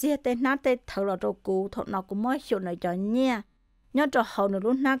nhẹ chia tê nát tê thầu lò đồ cũ thầu nó cũng mới hiểu nửa cho nhẹ nhớ cho hậu nửa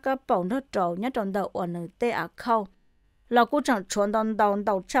lú năng có bổng đó trầu nhớ tròn đầu ở nửa tê khâu là cô chẳng chuẩn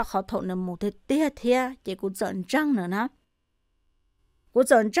đầu chắc họ thổ nửa một thế tia chỉ cô giận răng nữa nè cô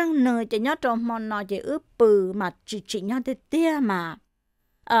giận răng nữa chỉ nhớ trong món nó chỉ ướp bự mà chỉ nhớ tia mà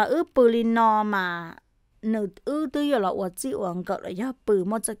ướp bự li nó mà nửa tư giờ là ở chỉ ở gạo là do bự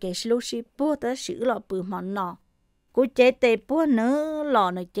một cái lúc xí bố tới xí là bự món nó cô chế tê bố nữa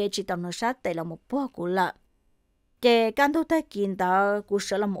lò nữa chế chỉ tao nó sát tê là một bố của lợn chế can thu tay kín tao cô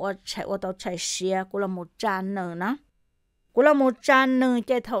sợ là một chạy ô tao chạy xe cô là một tràn nữa nè cô là một tràn nữa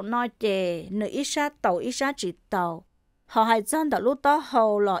chơi thầu nói chơi nửa ít sát tàu ít sát chỉ tàu họ hay dân đã lúc đó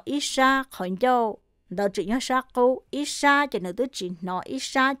hầu là ít sát khỏi dâu đó chỉ nhớ sát cô ít sát cho nửa tứ chỉ nói ít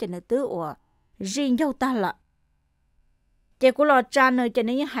sát cho nửa tứ ở riêng dâu ta là chơi cô là tràn nữa cho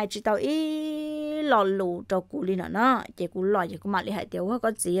nên hai chỉ tàu ít lò lù cho cô đi nữa nó chơi cô lò chơi cô mặc đi hai tiểu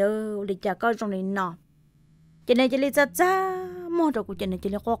có gì ơ đi chả có trong này nọ cho nên chơi đi cha mua đồ cô cho nên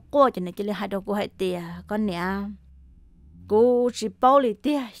chơi đi qua cho nên chơi đi hai đồ cô hai tiền con nè cô chỉ bao lì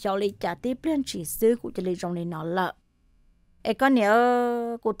tia sau lì trả tiếp lên chỉ xứ của cho lì trong này nó lợ ấy con nè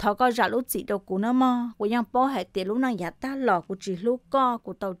cô thọ có ra lúc chị đâu cô nữa mà cô yang bao hai tiền lúc nào giả ta lọ cô chỉ lúc co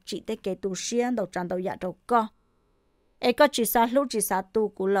cô tàu chỉ tới cái tu xiên đầu tràn đầu giả đầu co ấy có chỉ xa lúc chỉ xa tu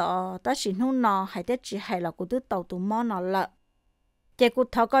cô lọ ta chỉ nung nọ hay tới chỉ hay là cô tứ tàu tu mò nó lợ cái cô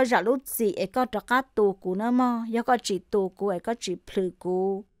thọ có ra lúc chị ấy có trắc cá tu cô nữa mà do có chỉ tu cô ấy có chỉ phừ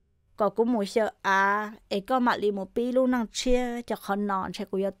cô có cũng một giờ ấy có mặt li một pi luôn năng chia cho con nọ cho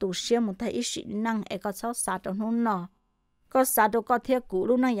cô yêu tu chia một thấy ít sĩ năng ấy có sáu sáu trong nón nọ có sáu đâu có thiệt cũ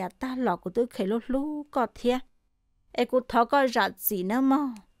luôn năng giả ta lọ của tôi khởi lúc có thiệt ấy cô thọ có rạt gì nữa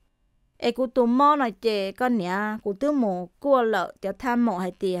mà ai cụ tụ mò này chè con nhá cụ tứ mồ cua lợ cho tham mộ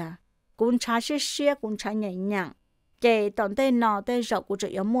hay tiề cũng trái xía cũng trái nhẹ nhàng chè tận tay nọ tay rộng của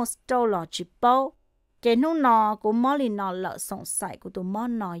chị ở mua trâu lò chỉ bao chè nô nọ cũng mò lì nọ lợ sống sải của tụ mò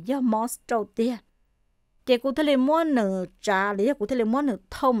nọ do mò trâu tiề chè cụ thấy mua nửa trà lý cụ thấy mua nửa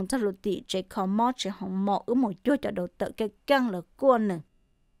thông cho lụt tị chè khó mò chè hỏng mò một chút cho đầu tự cái căng là cua nè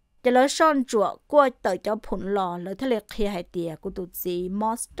chè lấy son chùa cua tự cho phun lò lấy thấy khi hay tiề của tụ gì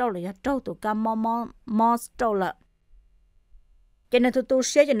mò trâu là trâu tụ cam mò trâu lợ cho nên tôi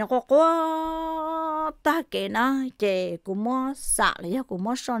sẽ cho nó có quá ta kể nó chè của mò xạ lấy của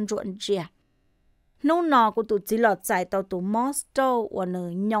mò son ruộng chè nô nọ của tụi chỉ lọt chạy tàu tụi mò trâu và nửa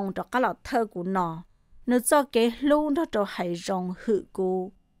nhông cho các lọt thơ của nó nửa cho cái luôn đó cho hay rong hự của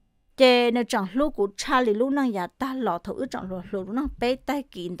chè nửa chẳng lúc của Charlie lúc năng giả ta lọt thử chẳng lúc năng bé tay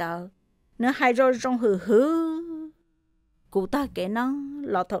kín đó nửa hay rồi rong hự của ta kể nó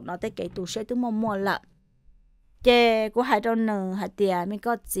lọt thử nó tới kể tụi sẽ tụi mua lợn chè của hai trong nửa hai tiề mình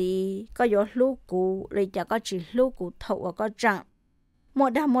có gì có gió lú cụ rồi chả có chỉ lú cụ thầu và có chẳng một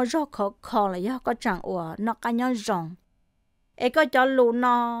đám một rau khó là do có chẳng ủa nó cá nhau rồng ấy có cho lú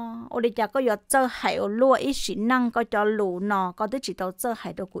nó ở đây chả có gió chơi hải ở lúa ít xí năng có cho lú nó có tới chỉ tàu chơi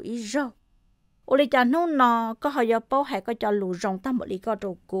hải đồ của ít rau ở đây chả nô nó có họ gió bao hải có cho lú rồng tam một lý có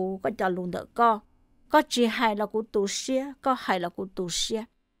đồ cụ có cho lú đỡ có chỉ hải là của tù xía có hải là của tù xía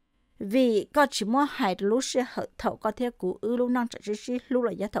vì có chỉ mua hải lúc sẽ hợp thầu có thể cú lúc năng trở chỉ lúc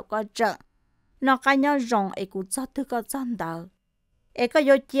là giá thầu có trợ nó cái nhau rong ấy cú cho thứ có chân đỡ ấy có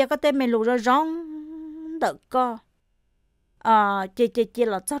vô chia có tên mình lù rồi rong đỡ co chia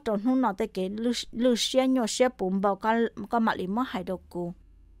là cho tròn hông nó tới cái lưu xe nhỏ xe bùn bao có mặt lý mua hải đồ cú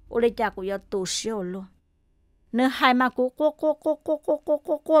ở đây cha cú vô tù siêu luôn nếu hai mà cú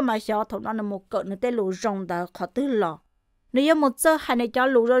cô mà xó thầu nó là một cỡ nó tên lù rong đỡ khó tư lò nếu một giờ hai này cho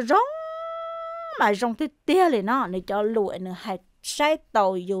lù rồi rong mà rong tới tiaเลยเนาะnếu cho lù nữa hai sai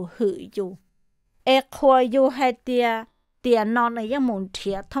tàu dù hự dù khoai dù hai tia non nàyยังmuốn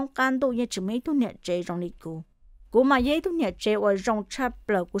thiệt thông can tu như chỉ mấy tu nhẹ chế rong đi cú mà giấy tu nhẹ chế ở rong chắp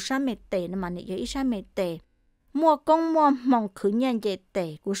lờ cú sa mệt tệ mà này giấy sa mệt tệ mua công mua mong khứ nhận giấy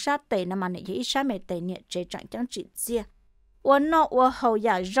tệ cú sa tệ mà này giấy sa mệt tệ nhẹ chế chẳng chẳng chỉ chia ở nó ở hậu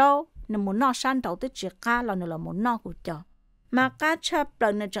giả rau nếu muốn nó san đầu tới chỉ cá là nữa là muốn nó của cho mà cá chắp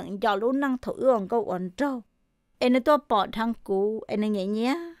lần này chẳng giàu lúc năng thổi ương câu ổn trâu em tôi bỏ thằng cú em nhẹ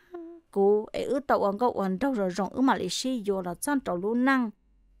nhẹ cú em tàu ương câu ổn trâu rồi rong mà lấy xí vô là chăn trâu lúc năng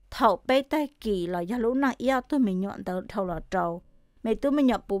thầu bé tay kỳ là do lúc năng yêu tôi mình nhọn tàu thầu là trâu mẹ tôi mình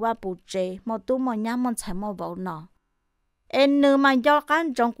nhọn bù ba bù chê một tôi mà nhám một chạy một vào nọ em nữ mà do cá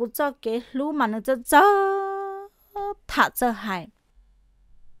trong cú cho cái lú mà nó cho thả cho hại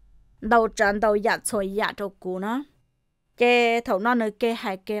đầu tràn đầu giặt xôi giặt cho cú nó cái thầu nó nơi cái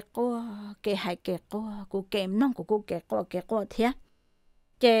hai cái cô cô kém nông của cô cái cô thế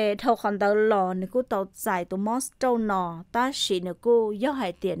cái thầu còn tàu lò này cô tàu dài từ Moscow nọ ta xí nữa cô do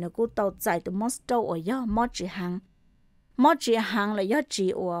hai tiền nữa cô tàu dài từ Moscow ở do mót chỉ hàng là do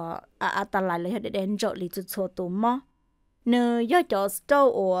chỉ ở ta lại là để đến chỗ lý tu cho tụ mò nơi do chỗ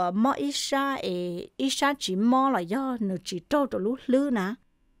Moscow ở mò Isha chỉ mò là do nơi chỉ trâu từ lúc lư nè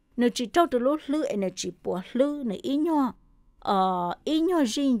nơi chỉ trâu từ lúc lư nơi chỉ bỏ lư nơi ý nhau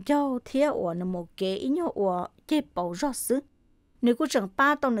riêng châu thế ở nơi một cái ý nhau ở cái bảo rõ xứ nếu cô chẳng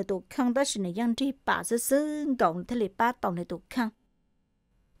ba tàu này tụ khăn đó chỉ là dân đi ba xứ cộng thế là ba tàu này tụ khăn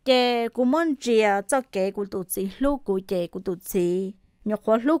cái cô muốn chia cho cái cô tụ gì lúc cô cái cô tụ gì nhóc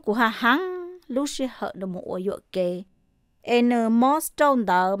hoa lúc cô hàng lúc sẽ hở được một ở cái em most trong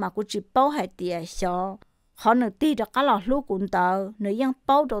đó mà cô chỉ bao hai tiền sao họ nửa ti được cả lọ lúc cũng tờ nửa yang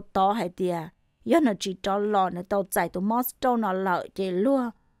bao đồ to hai tiền do nó chỉ cho lò nó tàu chạy từ Moscow nó lợi chế luôn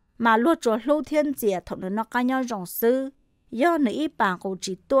mà luôn cho lưu thiên diệt thằng nó cá nhau rong sư do nó ít bằng cũng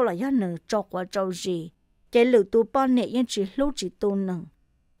chỉ tu là do nó cho qua trâu gì chế lử tu bao nè nhưng chỉ lưu chỉ tu nè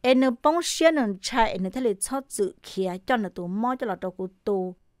em nó bông xé nó chạy nó thấy là chót dự kia cho nó tu mót cho là trâu của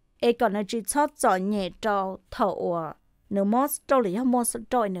tu em còn nó chỉ chót giỏi nhẹ trâu thầu nó Moscow là do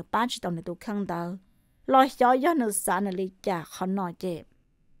Moscow nó bán chỉ tàu nó tu khăn đó lo do nó xả nó lấy trả khó nói chế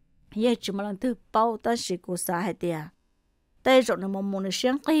giờ chỉ mà lần thứ bao ta chỉ cố xả hay tiệt đây rồi nó muốn nó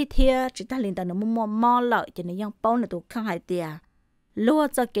sáng cái thiệt chỉ ta liên ta nó muốn mò lợi cho nó yang bao nó tụ khang hay tiệt lúa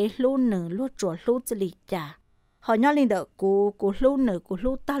cho cái lúa nở lúa chuột lúa chỉ lì chả họ nhớ liên đỡ cố lúa nở cố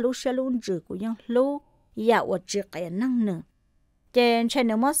lúa ta lúa xe lúa rửa cố yang lúa dạo ở chỉ cái năng nở trên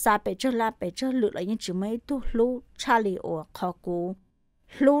nó mất xả bể cho la bể cho lựa lại những chỉ mấy tu lúa Charlie ở khó cố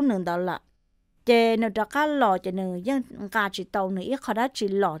lúa nở đó là chế nó đã cá lò chế nó dân cá chỉ tàu nó ít khó đã chỉ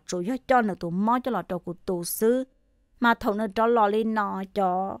lò chủ yếu cho nó tụ mò cho lò tàu của tụ sư mà thầu nó cho lò lên nó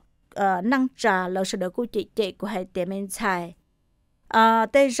cho năng trà lỡ sẽ được cô chị của hai tiệm bên xài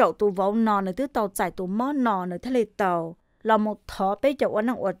tê rậu tụ vỗ nọ nữa thứ tàu chạy tụ mó nọ nữa thế lì tàu là một thọ bé cho anh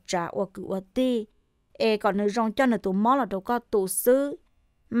năng trà cự ti còn nữa rong cho nữa tụ mó là đâu có tụ sư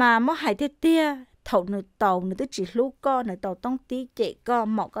mà mó hai thế tia thầu nữa tàu nữa thứ chỉ lú co nữa tàu tông tí chị co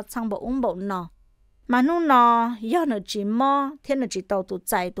mọ có sang bộ uống bộ nọ mà nu nọ do nữa chỉ mò thế nữa chỉ tàu tụ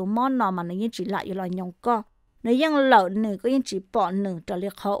chạy tụ mò nọ mà nữa như chỉ lại là nhông co nữa yang lợn nữa có những chỉ bỏ nữa trở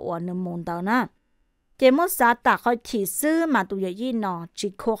lại họ nữa mồn tàu na cái mốt giá tạ khỏi thị sư mà tụ gì nọ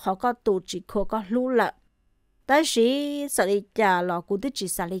chỉ khô họ có tụ chỉ khô có lú lợn tại sĩ sợ đi trả lọ cũng tức chỉ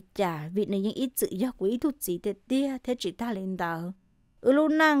sợ đi trả vì này những ít chữ do của ít thuốc gì thế chỉ ta lên tàu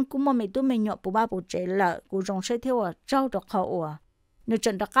lúc năng cũng mà mình tụi mình nhọ bộ ba bộ trẻ lợ cũng rong sẽ theo ở trâu được họ nếu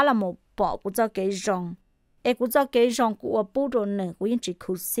trận đó cả là một bỏ của cho cái rong của cho cái rong của bố đồ nữa của những chỉ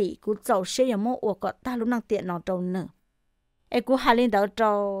khử sĩ của giàu sẽ là một của ta lúc năng tiện nó đâu nữa của hai lên đó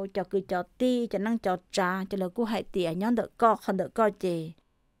cho cứ cho ti cho năng cho trà cho là của hai tiện nhón được co không được co gì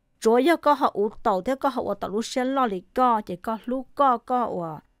rồi giờ có họ ủ tàu thế có họ tàu lúc sẽ lo lì co chỉ có lúc co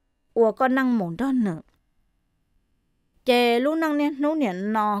có năng mồm đó nữa kể lúc năng nè nấu nè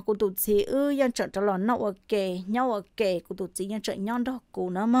nọ của tụt xí yên trận cho lon nọ nhau của tụt xí yên trận nhon đó cụ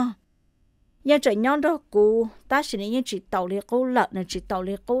nữa mà yên trận nhon đó cụ ta chỉ nên yên chỉ tàu liệt cụ lợn này chỉ tàu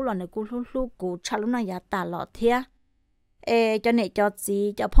liệt cụ là này cụ lúc cụ cha lúc năng giá tả lọ thia cho này cho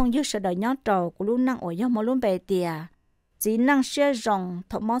gì cho phong dứt sự đời nhon trầu của lúc năng ở nhau mà luôn bề tiề chỉ năng xe rong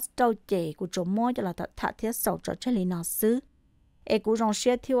thọ mót trâu chè của chỗ mót cho là thả thiết sầu cho chơi lý nọ xứ của rong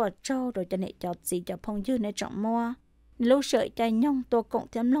xe thiêu ở trâu rồi cho này cho gì cho phong dứt này trọng mua lúc sợi chai nhông tôi cộng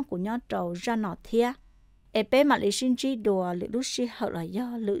thêm lông của nhó trầu ra nọ thia bé mà lấy sinh chi đùa lự lúc xí hậu là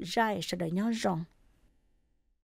do lự ra sẽ đợi nhó rồng